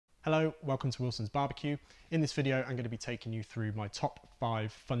Hello, welcome to Wilson's Barbecue. In this video, I'm going to be taking you through my top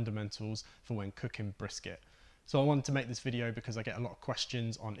 5 fundamentals for when cooking brisket. So I wanted to make this video because I get a lot of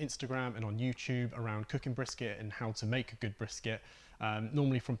questions on Instagram and on YouTube around cooking brisket and how to make a good brisket,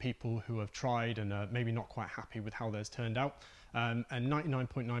 normally from people who have tried and are maybe not quite happy with how theirs turned out. And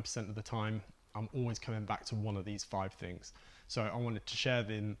 99.9% of the time, I'm always coming back to one of these 5 things. So I wanted to share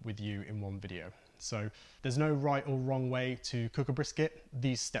them with you in one video. So there's no right or wrong way to cook a brisket.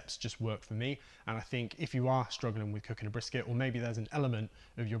 These steps just work for me. And I think if you are struggling with cooking a brisket, or maybe there's an element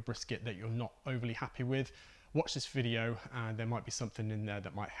of your brisket that you're not overly happy with, watch this video and there might be something in there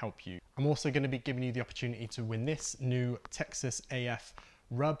that might help you. I'm also going to be giving you the opportunity to win this new Texas AF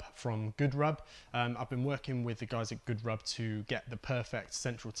rub from Good Rub. I've been working with the guys at Good Rub to get the perfect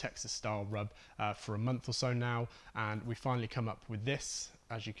Central Texas style rub for a month or so now, and we finally come up with this,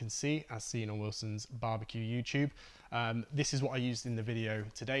 as you can see, as seen on Wilson's Barbecue YouTube. This is what I used in the video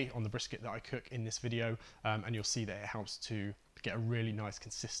today on the brisket that I cook in this video, and you'll see that it helps to get a really nice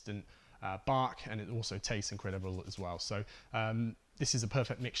consistent bark, and it also tastes incredible as well. So this is a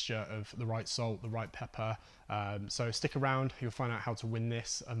perfect mixture of the right salt, the right pepper. So stick around, you'll find out how to win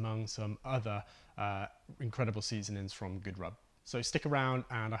this among some other incredible seasonings from Good Rub. So stick around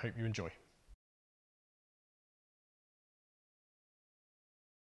and I hope you enjoy.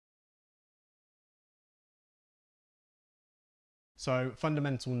 So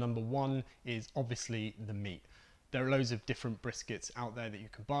fundamental number 1 is obviously the meat. There are loads of different briskets out there that you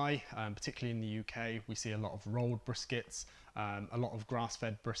can buy, particularly in the UK. We see a lot of rolled briskets, a lot of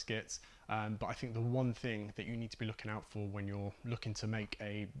grass-fed briskets, but I think the one thing that you need to be looking out for when you're looking to make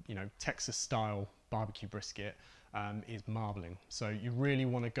a Texas-style barbecue brisket is marbling. So you really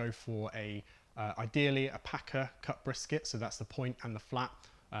want to go for ideally a packer cut brisket, so that's the point and the flat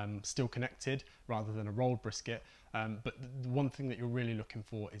still connected rather than a rolled brisket. But the one thing that you're really looking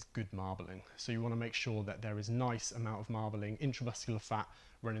for is good marbling. So you want to make sure that there is nice amount of marbling, intramuscular fat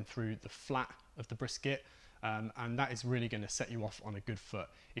running through the flat of the brisket, and that is really going to set you off on a good foot.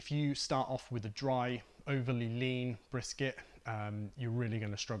 If you start off with a dry, overly lean brisket, you're really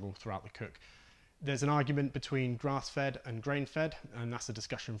going to struggle throughout the cook. There's an argument between grass-fed and grain-fed, and that's a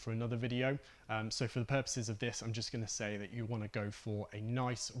discussion for another video. So for the purposes of this, I'm just going to say that you want to go for a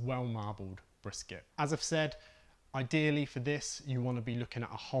nice, well-marbled brisket. As I've said, ideally for this, you want to be looking at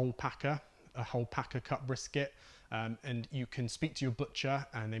a whole packer cut brisket, and you can speak to your butcher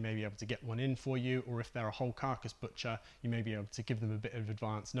and they may be able to get one in for you, or if they're a whole carcass butcher, you may be able to give them a bit of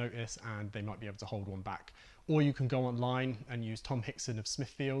advance notice and they might be able to hold one back. Or you can go online and use Tom Hickson of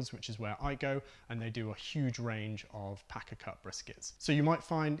Smithfields, which is where I go, and they do a huge range of packer cut briskets. So you might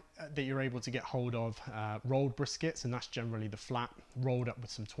find that you're able to get hold of rolled briskets, and that's generally the flat rolled up with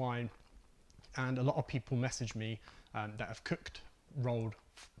some twine. And a lot of people message me that have cooked rolled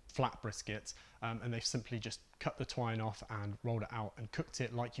flat briskets, and they've simply just cut the twine off and rolled it out and cooked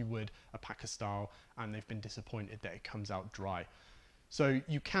it like you would a packer style, and they've been disappointed that it comes out dry. So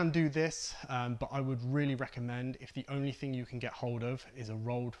you can do this, but I would really recommend, if the only thing you can get hold of is a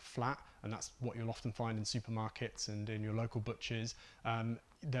rolled flat, and that's what you'll often find in supermarkets and in your local butchers,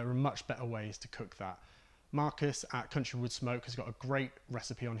 there are much better ways to cook that. Marcus at Countrywood Smoke has got a great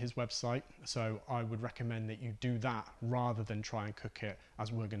recipe on his website, so I would recommend that you do that rather than try and cook it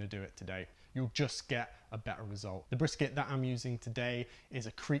as we're going to do it today. You'll just get a better result. The brisket that I'm using today is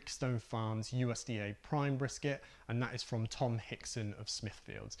a Creekstone Farms USDA prime brisket, and that is from Tom Hickson of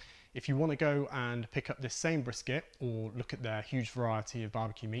Smithfields. If you want to go and pick up this same brisket or look at their huge variety of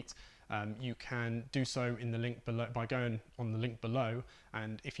barbecue meats, you can do so in the link below by going on the link below,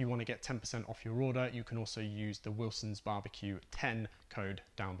 and if you want to get 10% off your order, you can also use the Wilson's Barbecue 10 code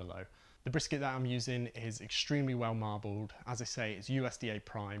down below. The brisket that I'm using is extremely well marbled. As I say, it's USDA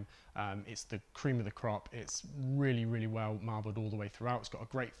prime. It's the cream of the crop. It's really, really well marbled all the way throughout. It's got a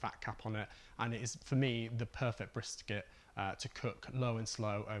great fat cap on it, and it is, for me, the perfect brisket to cook low and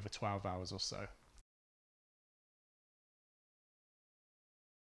slow over 12 hours or so.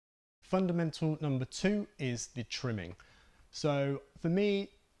 Fundamental number 2 is the trimming. So for me,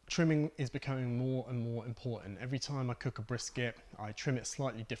 trimming is becoming more and more important. Every time I cook a brisket, I trim it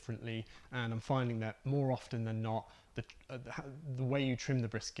slightly differently, and I'm finding that more often than not, the way you trim the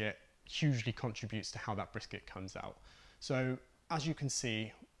brisket hugely contributes to how that brisket comes out. So as you can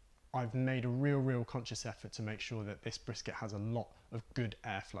see, I've made a real conscious effort to make sure that this brisket has a lot of good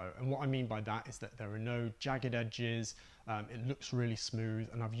airflow. And what I mean by that is that there are no jagged edges, it looks really smooth,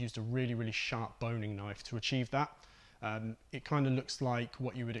 and I've used a really sharp boning knife to achieve that. It kind of looks like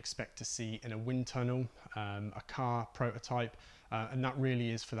what you would expect to see in a wind tunnel, a car prototype, and that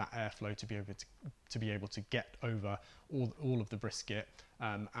really is for that airflow to be able to get over all of the brisket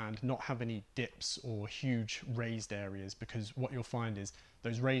and not have any dips or huge raised areas, because what you'll find is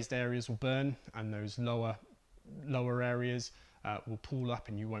those raised areas will burn and those lower areas will pool up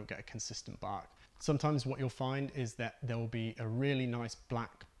and you won't get a consistent bark. Sometimes what you'll find is that there will be a really nice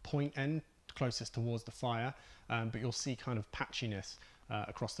black point end closest towards the fire, but you'll see kind of patchiness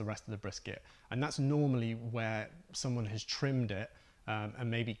across the rest of the brisket, and that's normally where someone has trimmed it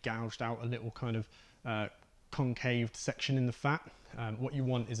and maybe gouged out a little kind of concaved section in the fat. What you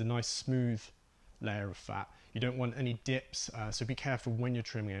want is a nice smooth layer of fat. You don't want any dips, so be careful when you're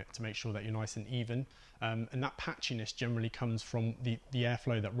trimming it to make sure that you're nice and even. And that patchiness generally comes from the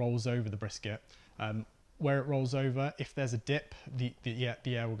airflow that rolls over the brisket. Where it rolls over, if there's a dip, the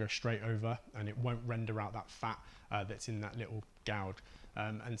air will go straight over and it won't render out that fat that's in that little gouge.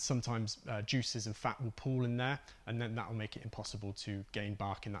 And sometimes juices and fat will pool in there, and then that will make it impossible to gain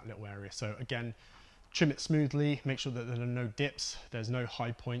bark in that little area. So again, trim it smoothly, make sure that there are no dips, there's no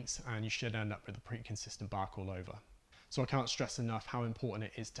high points, and you should end up with a pretty consistent bark all over. So I can't stress enough how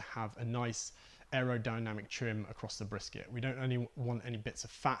important it is to have a nice aerodynamic trim across the brisket. We don't want any bits of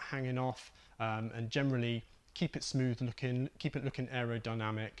fat hanging off, and generally keep it smooth looking, keep it looking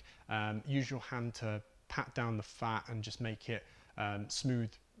aerodynamic. Use your hand to pat down the fat and just make it smooth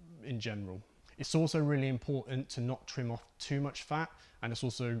in general. It's also really important to not trim off too much fat, and it's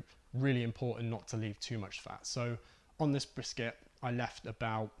also really important not to leave too much fat. So on this brisket, I left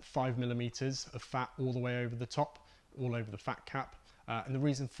about 5 millimeters of fat all the way over the top, all over the fat cap. And the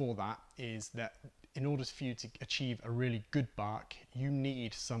reason for that is that in order for you to achieve a really good bark, you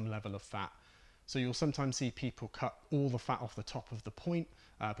need some level of fat. So you'll sometimes see people cut all the fat off the top of the point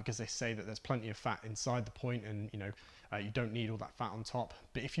because they say that there's plenty of fat inside the point, and you don't need all that fat on top.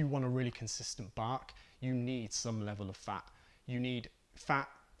 But if you want a really consistent bark, you need some level of fat. You need fat,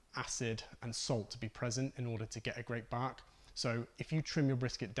 acid and salt to be present in order to get a great bark. So if you trim your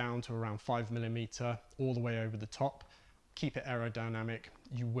brisket down to around 5 millimeter all the way over the top, keep it aerodynamic,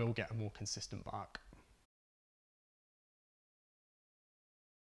 you will get a more consistent bark.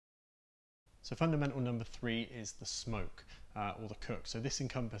 So fundamental number 3 is the smoke or the cook. So this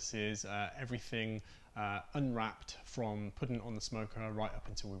encompasses everything unwrapped from putting it on the smoker right up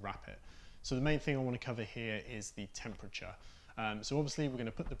until we wrap it. So the main thing I want to cover here is the temperature. So obviously we're going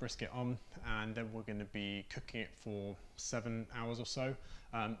to put the brisket on, and then we're going to be cooking it for 7 hours or so.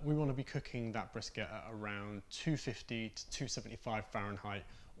 We want to be cooking that brisket at around 250 to 275 Fahrenheit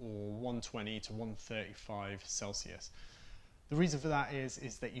or 120 to 135 Celsius. The reason for that is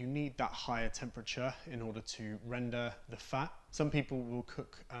that you need that higher temperature in order to render the fat. Some people will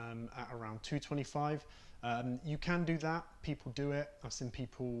cook at around 225. You can do that, people do it. I've seen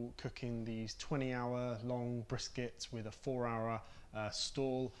people cooking these 20-hour long briskets with a 4-hour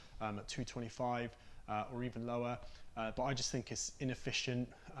stall at 225 or even lower, but I just think it's inefficient.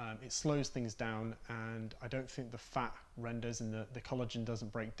 It slows things down, and I don't think the fat renders and the collagen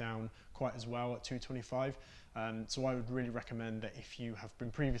doesn't break down quite as well at 225. So I would really recommend that if you have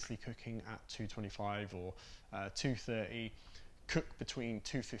been previously cooking at 225 or 230, cook between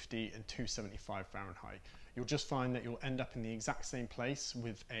 250 and 275 Fahrenheit. You'll just find that you'll end up in the exact same place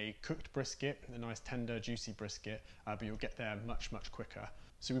with a cooked brisket, a nice tender juicy brisket, but you'll get there much quicker.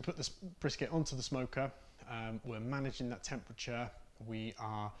 So we put this brisket onto the smoker, we're managing that temperature, we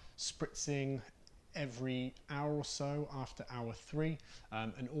are spritzing every hour or so after hour 3,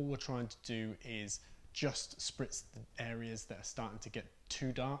 and all we're trying to do is just spritz the areas that are starting to get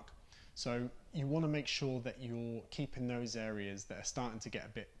too dark. So you want to make sure that you're keeping those areas that are starting to get a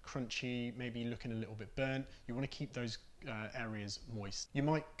bit crunchy, maybe looking a little bit burnt. You want to keep those areas moist. You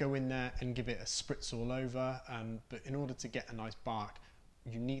might go in there and give it a spritz all over, but in order to get a nice bark,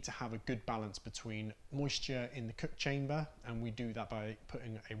 you need to have a good balance between moisture in the cook chamber, and we do that by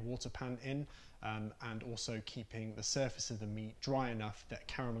putting a water pan in, and also keeping the surface of the meat dry enough that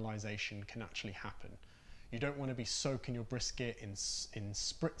caramelization can actually happen. You don't want to be soaking your brisket in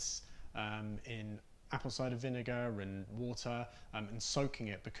spritz, in apple cider vinegar and water, and soaking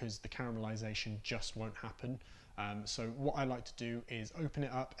it, because the caramelization just won't happen. So what I like to do is open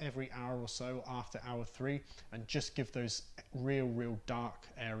it up every hour or so after hour 3 and just give those real dark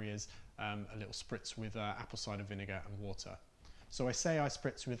areas a little spritz with apple cider vinegar and water. So I say I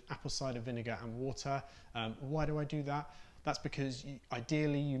spritz with apple cider vinegar and water. Why do I do that? That's because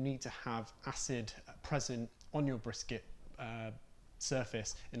ideally you need to have acid present on your brisket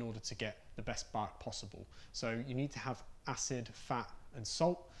surface in order to get the best bark possible. So you need to have acid, fat and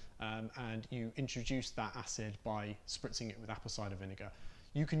salt, and you introduce that acid by spritzing it with apple cider vinegar.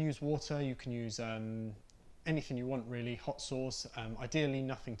 You can use water, you can use anything you want really, hot sauce, ideally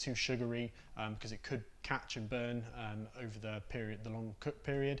nothing too sugary because it could catch and burn over the long cook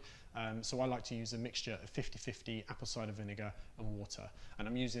period. So I like to use a mixture of 50-50 apple cider vinegar and water, and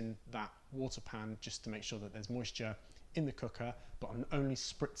I'm using that water pan just to make sure that there's moisture in the cooker, but I'm only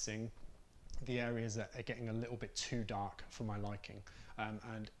spritzing the areas that are getting a little bit too dark for my liking.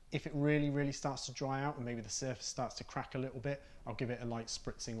 And if it really starts to dry out and maybe the surface starts to crack a little bit, I'll give it a light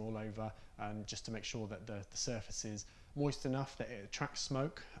spritzing all over just to make sure that the surface is moist enough that it attracts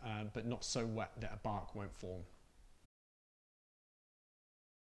smoke, but not so wet that a bark won't form.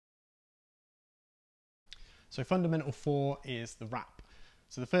 So fundamental 4 is the wrap.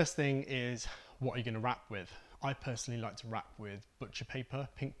 So the first thing is, what are you going to wrap with? I personally like to wrap with butcher paper,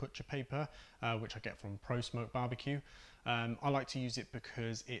 pink butcher paper, which I get from Pro Smoke Barbecue. I like to use it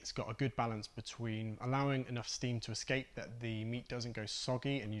because it's got a good balance between allowing enough steam to escape that the meat doesn't go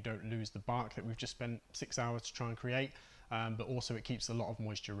soggy and you don't lose the bark that we've just spent 6 hours to try and create, but also it keeps a lot of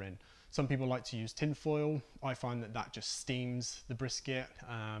moisture in. Some people like to use tin foil. I find that that just steams the brisket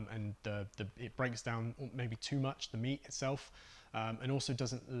and it breaks down maybe too much the meat itself. And also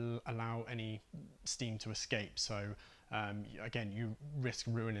doesn't allow any steam to escape. So again, you risk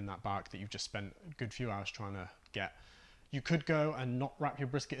ruining that bark that you've just spent a good few hours trying to get. You could go and not wrap your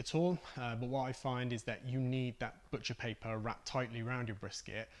brisket at all, but what I find is that you need that butcher paper wrapped tightly around your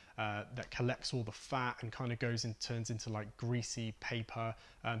brisket that collects all the fat and kind of turns into like greasy paper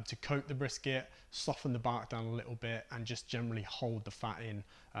to coat the brisket, soften the bark down a little bit, and just generally hold the fat in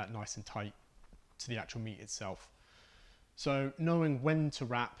nice and tight to the actual meat itself. So knowing when to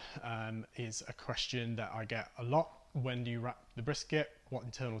wrap is a question that I get a lot. When do you wrap the brisket? What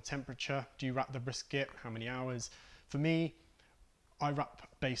internal temperature do you wrap the brisket? How many hours? For me, I wrap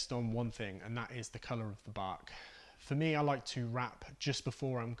based on one thing, and that is the color of the bark. For me, I like to wrap just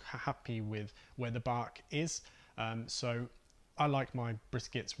before I'm happy with where the bark is. So I like my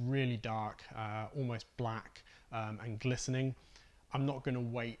briskets really dark, almost black and glistening. I'm not going to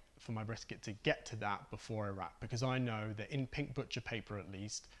wait for my brisket to get to that before I wrap, because I know that in pink butcher paper at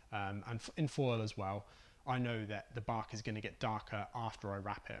least, and in foil as well, I know that the bark is going to get darker after I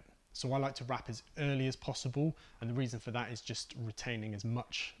wrap it. So I like to wrap as early as possible, and the reason for that is just retaining as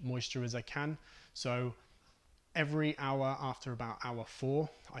much moisture as I can. So every hour after about hour 4,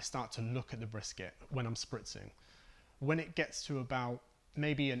 I start to look at the brisket when I'm spritzing. When it gets to about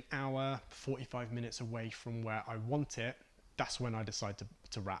maybe an hour, 45 minutes away from where I want it, that's when I decide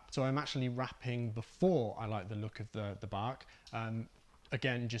to wrap. So I'm actually wrapping before I like the look of the bark.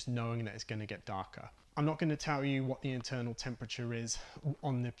 Again, just knowing that it's going to get darker. I'm not going to tell you what the internal temperature is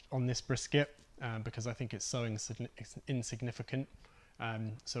on this brisket because I think it's so insignificant.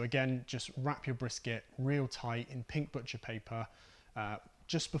 So again, just wrap your brisket real tight in pink butcher paper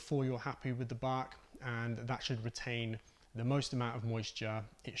just before you're happy with the bark, and that should retain the most amount of moisture.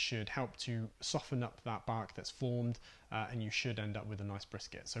 It should help to soften up that bark that's formed, and you should end up with a nice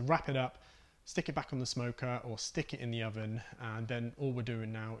brisket. So wrap it up, stick it back on the smoker or stick it in the oven, and then all we're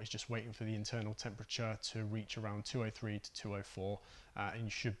doing now is just waiting for the internal temperature to reach around 203 to 204, and you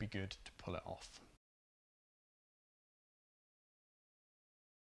should be good to pull it off.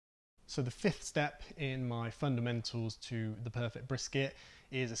 So the 5th step in my fundamentals to the perfect brisket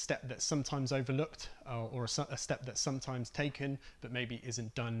is a step that's sometimes overlooked, or a step that's sometimes taken but maybe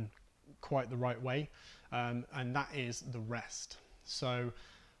isn't done quite the right way, and that is the rest. So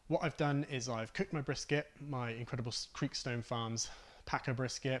what I've done is I've cooked my brisket, my incredible Creekstone Farms Packer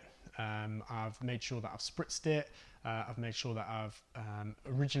brisket. I've made sure that I've spritzed it. I've made sure that I've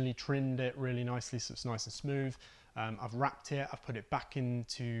originally trimmed it really nicely so it's nice and smooth. I've wrapped it, I've put it back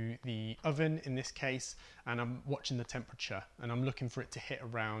into the oven in this case, and I'm watching the temperature, and I'm looking for it to hit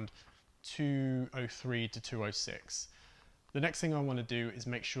around 203 to 206. The next thing I want to do is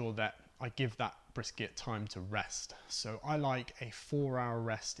make sure that I give that brisket time to rest. So I like a 4-hour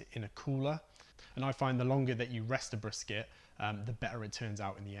rest in a cooler, and I find the longer that you rest a brisket, the better it turns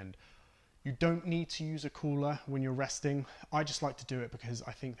out in the end. You don't need to use a cooler when you're resting. I just like to do it because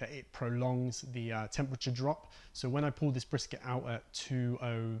I think that it prolongs the temperature drop. So when I pulled this brisket out at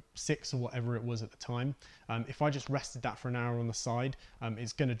 206 or whatever it was at the time, if I just rested that for an hour on the side,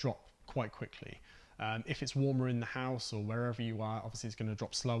 it's going to drop quite quickly. If it's warmer in the house or wherever you are, obviously it's going to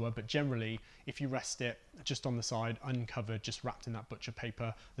drop slower, but generally if you rest it just on the side, uncovered, just wrapped in that butcher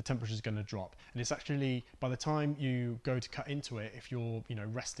paper, the temperature is going to drop. And it's actually, by the time you go to cut into it, if you're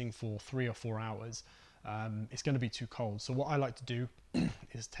resting for 3 or 4 hours, it's going to be too cold. So what I like to do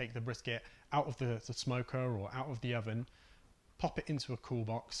is take the brisket out of the smoker or out of the oven, pop it into a cool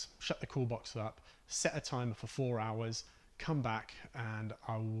box, shut the cool box up, set a timer for 4 hours, come back and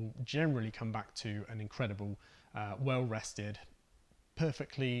I will generally come back to an incredible, well rested,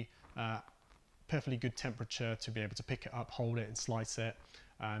 perfectly good temperature to be able to pick it up, hold it and slice it.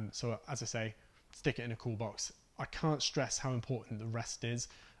 So as I say, stick it in a cool box. I can't stress how important the rest is.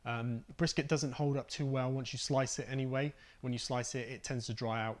 Brisket doesn't hold up too well once you slice it anyway. When you slice it, it tends to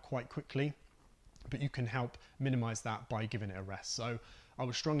dry out quite quickly, but you can help minimize that by giving it a rest. So I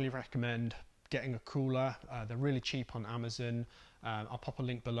would strongly recommend getting a cooler. They're really cheap on Amazon. I'll pop a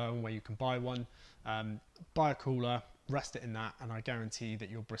link below where you can buy one. Buy a cooler, rest it in that, and I guarantee that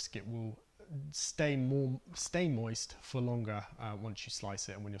your brisket will stay moist for longer once you slice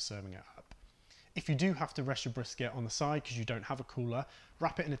it and when you're serving it up. If you do have to rest your brisket on the side because you don't have a cooler,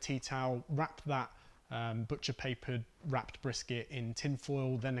 wrap it in a tea towel, wrap that butcher papered wrapped brisket in tin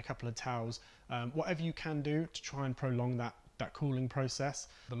foil, then a couple of towels, whatever you can do to try and prolong that cooling process.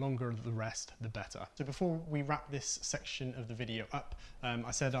 The longer the rest, the better. So before we wrap this section of the video up,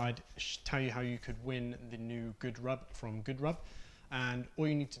 I said I'd tell you how you could win the new Good Rub from Good Rub. And all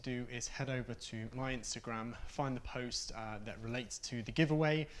you need to do is head over to my Instagram, find the post that relates to the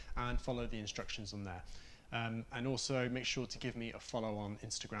giveaway and follow the instructions on there. And also make sure to give me a follow on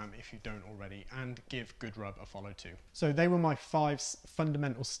Instagram if you don't already, and give Good Rub a follow too. So they were my 5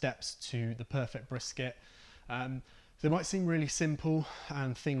 fundamental steps to the perfect brisket. They might seem really simple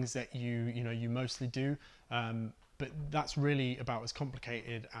and things that you mostly do, but that's really about as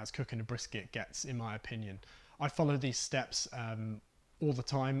complicated as cooking a brisket gets, in my opinion. I follow these steps all the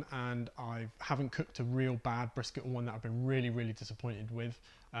time, and I haven't cooked a real bad brisket or one that I've been really disappointed with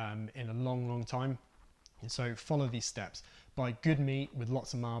in a long time. And so follow these steps. Buy good meat with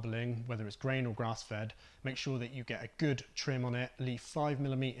lots of marbling, whether it's grain or grass-fed. Make sure that you get a good trim on it. Leave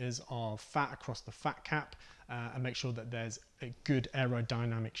 5mm of fat across the fat cap, and make sure that there's a good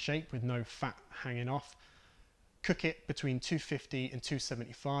aerodynamic shape with no fat hanging off. Cook it between 250 and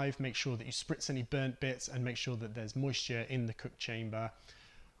 275. Make sure that you spritz any burnt bits and make sure that there's moisture in the cook chamber.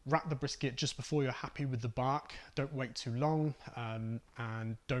 Wrap the brisket just before you're happy with the bark. Don't wait too long,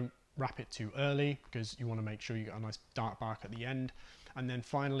 and don't wrap it too early because you want to make sure you get a nice dark bark at the end. And then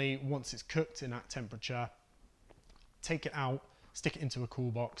finally, once it's cooked in that temperature, take it out, stick it into a cool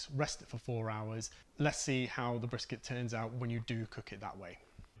box, rest it for 4 hours. Let's see how the brisket turns out when you do cook it that way.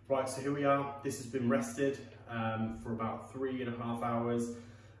 Right, so here we are. This has been rested for about 3.5 hours.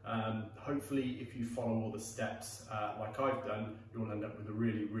 Hopefully, if you follow all the steps like I've done, you'll end up with a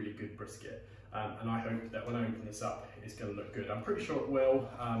really good brisket. And I hope that when I open this up, it's going to look good. I'm pretty sure it will,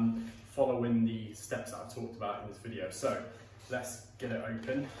 following the steps that I've talked about in this video. So let's get it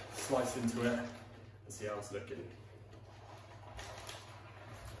open, slice into it, and see how it's looking.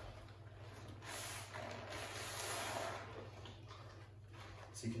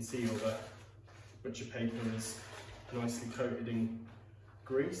 So you can see all the butcher paper is nicely coated in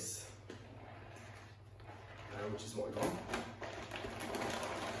grease, which is what we want.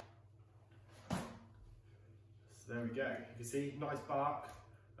 So there we go. You can see nice bark,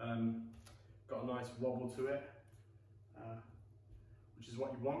 got a nice wobble to it, which is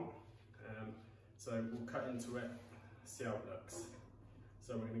what you want. So we'll cut into it, see how it looks.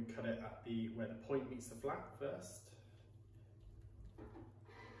 So we're going to cut it at where the point meets the flat first.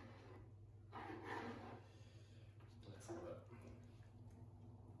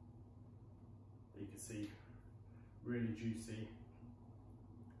 You can see really juicy,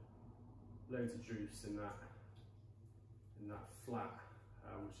 loads of juice in that flat,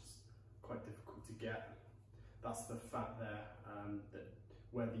 which is quite difficult to get. That's the fat there,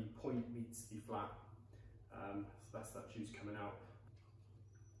 where the point meets the flat. So that's that juice coming out.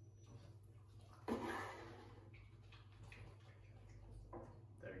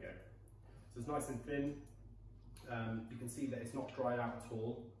 There we go. So it's nice and thin. You can see that it's not dried out at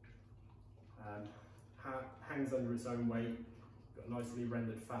all. Hangs under its own weight, got nicely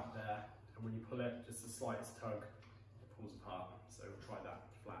rendered fat there, and when you pull it, just the slightest tug, it pulls apart. So we'll try that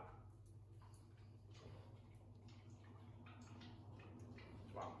flat.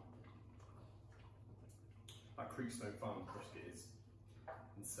 Wow. That Creekstone Farm brisket is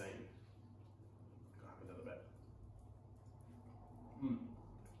insane. Gotta have another bit.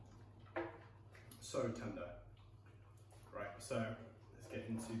 So tender. Right, so let's get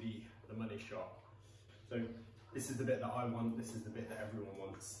into the money shot. So this is the bit that I want, this is the bit that everyone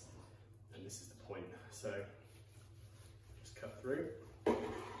wants, and this is the point. So just cut through,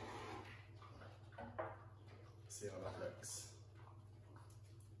 see how that looks.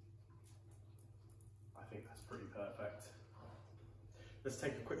 I think that's pretty perfect. Let's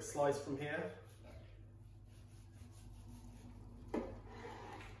take a quick slice from here.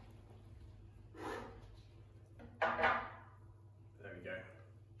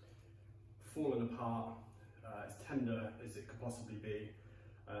 fallen apart, as tender as it could possibly be.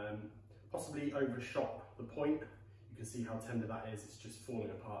 Possibly overshot the point. You can see how tender that is, it's just falling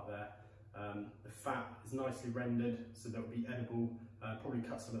apart there. The fat is nicely rendered, so that will be edible. Probably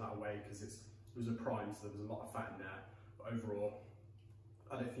cut some of that away because it was a prime, so there was a lot of fat in there. But overall,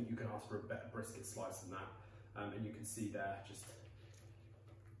 I don't think you can ask for a better brisket slice than that. And you can see there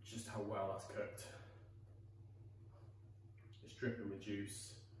just how well that's cooked. It's dripping with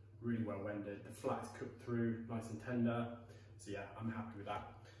juice, really well rendered. The flat is cooked through, nice and tender. So yeah, I'm happy with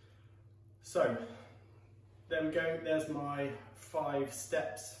that. So there we go, there's my 5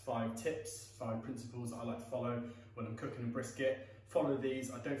 steps, 5 tips, 5 principles that I like to follow when I'm cooking a brisket. Follow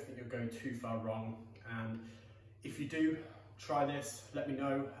these, I don't think you'll go too far wrong. And if you do, try this, let me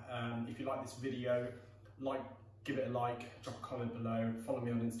know. If you like this video, give it a like, drop a comment below, follow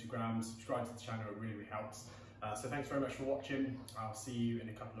me on Instagram, subscribe to the channel, it really helps. So thanks very much for watching. I'll see you in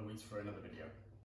a couple of weeks for another video.